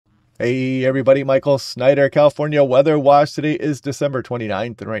Hey everybody, Michael Snyder, California Weather Watch. Today is December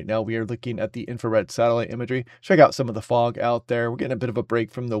 29th, and right now we are looking at the infrared satellite imagery. Check out some of the fog out there. We're getting a bit of a break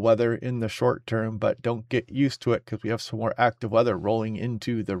from the weather in the short term, but don't get used to it because we have some more active weather rolling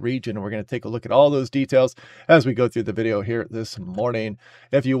into the region. And we're going to take a look at all those details as we go through the video here this morning.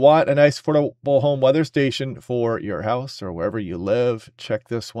 If you want a nice affordable home weather station for your house or wherever you live, check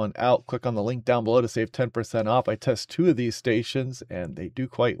this one out. Click on the link down below to save 10% off. I test 2 of these stations and they do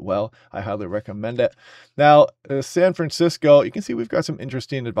quite well. I highly recommend it. Now, San Francisco, you can see we've got some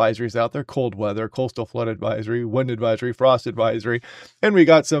interesting advisories out there. Cold weather, coastal flood advisory, wind advisory, frost advisory, and we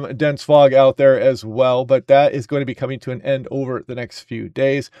got some dense fog out there as well, but that is going to be coming to an end over the next few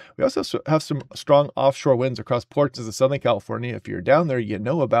days. We also have some strong offshore winds across portions of Southern California. If you're down there, you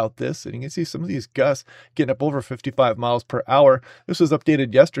know about this, and you can see some of these gusts getting up over 55 miles per hour. This was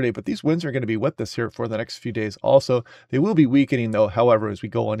updated yesterday, but these winds are going to be with us here for the next few days also. They will be weakening though, however, as we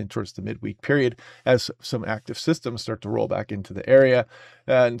go on into towards the midweek period as some active systems start to roll back into the area.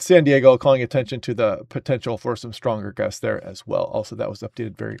 And San Diego calling attention to the potential for some stronger gusts there as well. Also, that was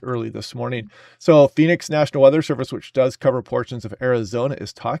updated very early this morning. So Phoenix National Weather Service, which does cover portions of Arizona,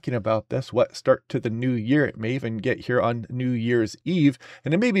 is talking about this wet start to the new year. It may even get here on New Year's Eve,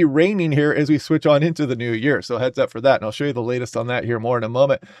 and it may be raining here as we switch on into the new year. So heads up for that. And I'll show you the latest on that here more in a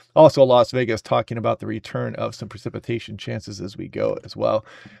moment. Also, Las Vegas talking about the return of some precipitation chances as we go as well.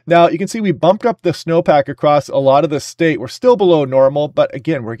 Now, you can see we bumped up the snowpack across a lot of the state. We're still below normal, but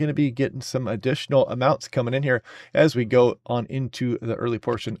again, we're going to be getting some additional amounts coming in here as we go on into the early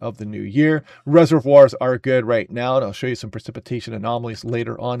portion of the new year. Reservoirs are good right now, and I'll show you some precipitation anomalies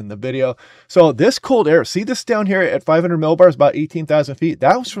later on in the video. So this cold air, see this down here at 500 millibars, about 18,000 feet?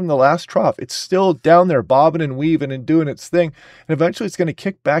 That was from the last trough. It's still down there bobbing and weaving and doing its thing, and eventually it's going to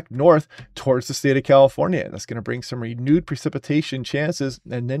kick back north towards the state of California, and that's going to bring some renewed precipitation chances.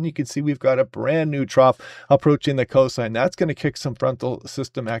 And then you can see we've got a brand new trough approaching the coastline. That's going to kick some frontal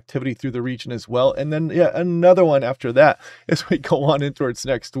system activity through the region as well. And then another one after that as we go on in towards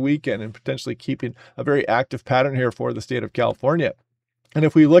next weekend and potentially keeping a very active pattern here for the state of California. And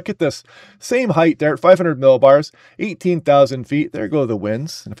if we look at this same height there at 500 millibars, 18,000 feet, there go the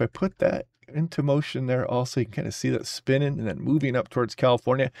winds. And if I put that into motion there also, you can kind of see that spinning and then moving up towards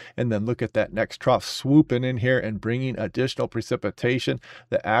California, and then look at that next trough swooping in here and bringing additional precipitation.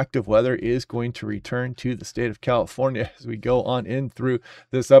 The active weather is going to return to the state of California as we go on in through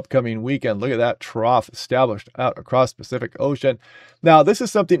this upcoming weekend. Look at that trough established out across the Pacific Ocean. Now, this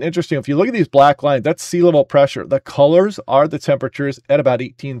is something interesting. If you look at these black lines, that's sea level pressure. The colors are the temperatures at about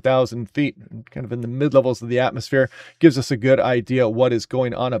 18,000 feet, kind of in the mid-levels of the atmosphere. Gives us a good idea what is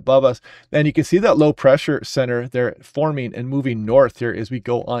going on above us. And you can see that low pressure center there forming and moving north here as we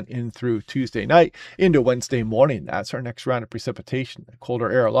go on in through Tuesday night into Wednesday morning. That's our next round of precipitation, the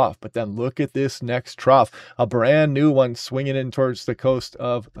colder air aloft. But then look at this next trough, a brand new one swinging in towards the coast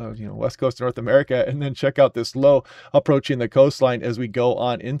of, west coast of North America. And then check out this low approaching the coastline as we go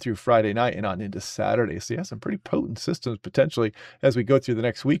on in through Friday night and on into Saturday. So yeah, some pretty potent systems potentially as we go through the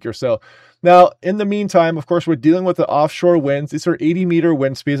next week or so. Now, in the meantime, of course, we're dealing with the offshore winds. These are 80-meter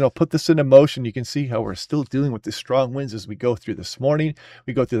wind speeds. I'll put this into motion. You can see how we're still dealing with the strong winds as we go through this morning.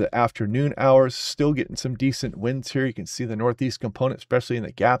 We go through the afternoon hours, still getting some decent winds here. You can see the northeast component, especially in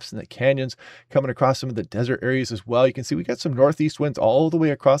the gaps and the canyons, coming across some of the desert areas as well. You can see we got some northeast winds all the way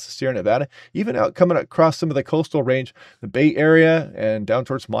across the Sierra Nevada, even out coming across some of the coastal range, the Bay Area, and down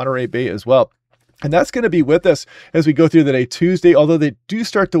towards Monterey Bay as well. And that's going to be with us as we go through the day Tuesday, although they do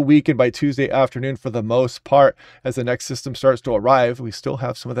start to weaken by Tuesday afternoon for the most part. As the next system starts to arrive, we still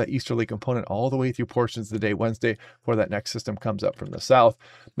have some of that easterly component all the way through portions of the day Wednesday before that next system comes up from the south.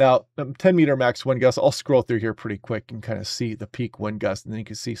 Now, 10-meter max wind gusts, I'll scroll through here pretty quick and kind of see the peak wind gusts, and then you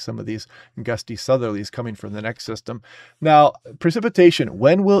can see some of these gusty southerlies coming from the next system. Now, precipitation,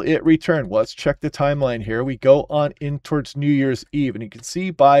 when will it return? Well, let's check the timeline here. We go on in towards New Year's Eve, and you can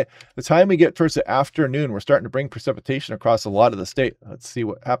see by the time we get towards the afternoon, we're starting to bring precipitation across a lot of the state. Let's see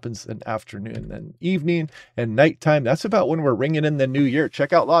what happens in afternoon, then evening and nighttime. That's about when we're ringing in the new year.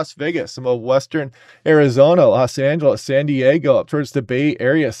 Check out Las Vegas, some of western Arizona, Los Angeles, San Diego, up towards the Bay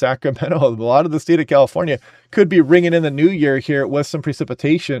Area, Sacramento. A lot of the state of California could be ringing in the new year here with some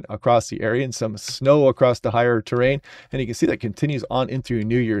precipitation across the area and some snow across the higher terrain. And you can see that continues on into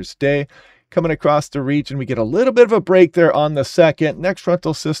New Year's Day. Coming across the region, we get a little bit of a break there on the second. Next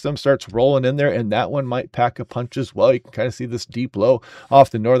frontal system starts rolling in there, and that one might pack a punch as well. You can kind of see this deep low off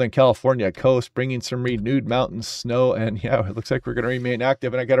the Northern California coast, bringing some renewed mountain snow. And yeah, it looks like we're going to remain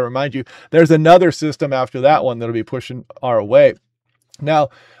active. And I got to remind you, there's another system after that one that'll be pushing our way. Now,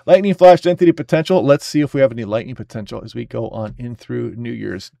 lightning flash density potential. Let's see if we have any lightning potential as we go on in through New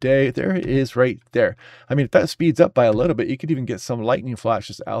Year's Day. There it is right there. I mean, if that speeds up by a little bit, you could even get some lightning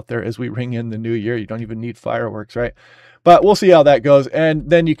flashes out there as we ring in the new year. You don't even need fireworks, right? But we'll see how that goes. And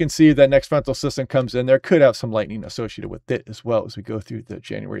then you can see that next frontal system comes in. There could have some lightning associated with it as well as we go through the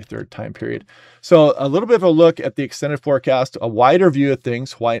January 3rd time period. So a little bit of a look at the extended forecast, a wider view of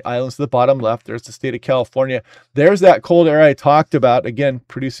things. Hawaiian Islands to the bottom left. There's the state of California. There's that cold air I talked about, again,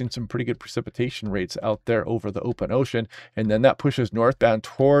 producing some pretty good precipitation rates out there over the open ocean. And then that pushes northbound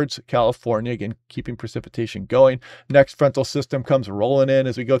towards California, again, keeping precipitation going. Next frontal system comes rolling in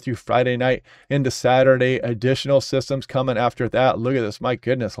as we go through Friday night into Saturday. Additional systems coming after that. Look at this. My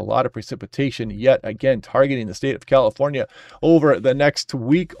goodness, a lot of precipitation yet again targeting the state of California over the next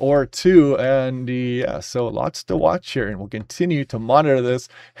week or two. And yeah, so lots to watch here, and we'll continue to monitor this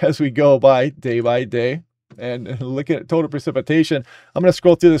as we go by day and look at total precipitation. I'm going to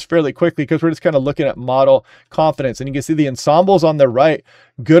scroll through this fairly quickly because we're just kind of looking at model confidence, and you can see the ensembles on the right.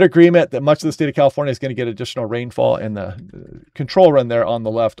 Good agreement that much of the state of California is going to get additional rainfall, and the control run there on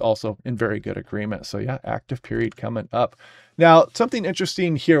the left also in very good agreement. So yeah, active period coming up. Now, something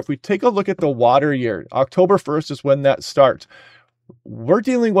interesting here, if we take a look at the water year, October 1st is when that starts. We're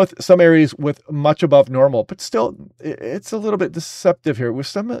dealing with some areas with much above normal, but still it's a little bit deceptive here. With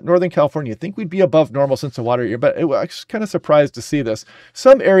some Northern California, I think we'd be above normal since the water year, but I was kind of surprised to see this.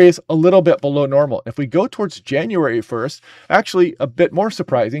 Some areas a little bit below normal. If we go towards January 1st, actually a bit more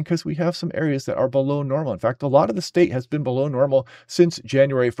surprising because we have some areas that are below normal. In fact, a lot of the state has been below normal since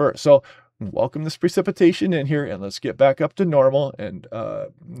January 1st. So welcome this precipitation in here, and let's get back up to normal. And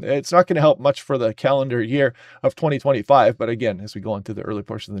it's not going to help much for the calendar year of 2025. But again, as we go into the early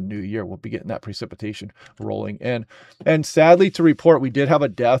portion of the new year, we'll be getting that precipitation rolling in. And sadly to report, we did have a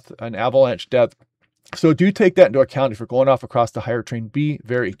death, an avalanche death. So do take that into account if you're going off across the higher train. Be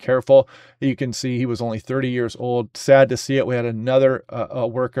very careful. You can see he was only 30 years old. Sad to see it. We had another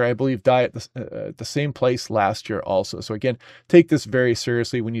worker, I believe, die at the same place last year also. So again, take this very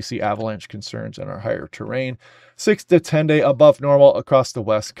seriously when you see avalanche concerns in our higher terrain. 6 to 10 day above normal across the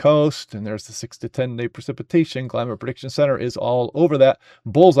west coast. And there's the 6 to 10 day precipitation. Climate Prediction Center is all over that.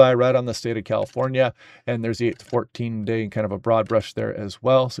 Bullseye right on the state of California. And there's the 8 to 14 day kind of a broad brush there as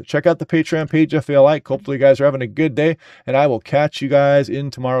well. So check out the Patreon page if you like. Hopefully you guys are having a good day, and I will catch you guys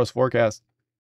in tomorrow's forecast.